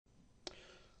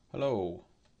Hello.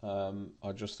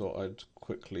 I just thought I'd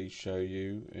quickly show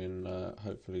you in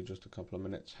hopefully just a couple of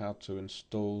minutes how to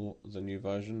install the new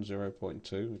version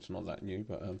 0.2. It's not that new,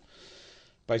 but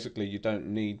basically you don't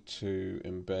need to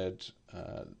embed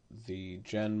the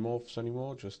gen morphs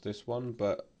anymore, just this one.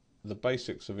 But the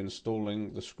basics of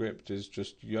installing the script is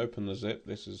just you open the zip.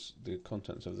 This is the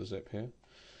contents of the zip here.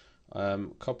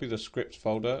 Copy the scripts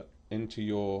folder into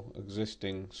your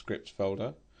existing scripts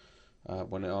folder.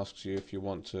 When it asks you if you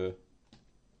want to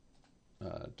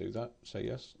do that, say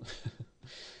yes.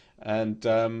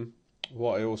 And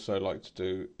what I also like to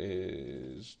do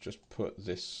is just put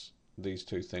these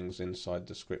two things inside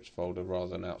the scripts folder rather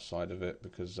than outside of it,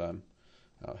 because out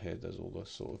here there's all the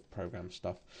sort of program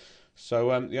stuff. So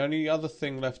the only other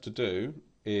thing left to do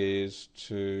is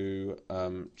to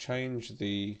change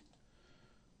the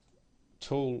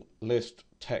tool list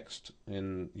text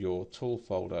in your tool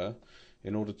folder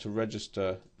in order to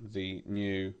register the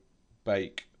new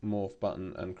bake morph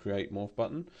button and create morph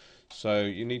button. So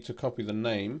you need to copy the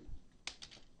name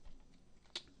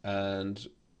and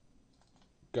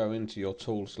go into your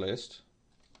tools list,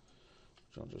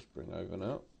 which I'll just bring over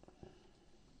now.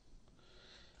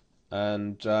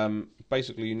 And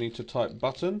basically you need to type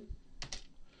button,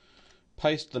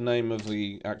 paste the name of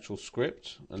the actual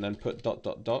script, and then put ...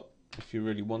 If you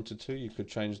really wanted to, you could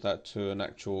change that to an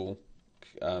actual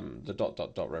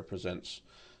the ... represents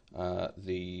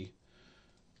the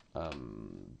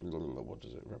what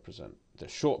does it represent? The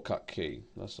shortcut key.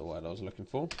 That's the word I was looking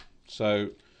for. So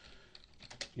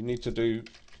you need to do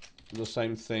the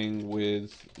same thing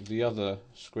with the other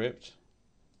script.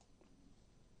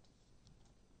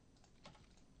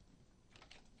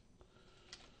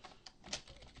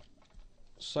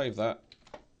 Save that,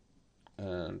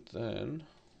 and then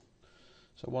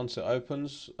so once it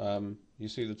opens, you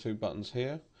see the two buttons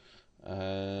here,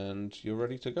 and you're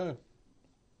ready to go.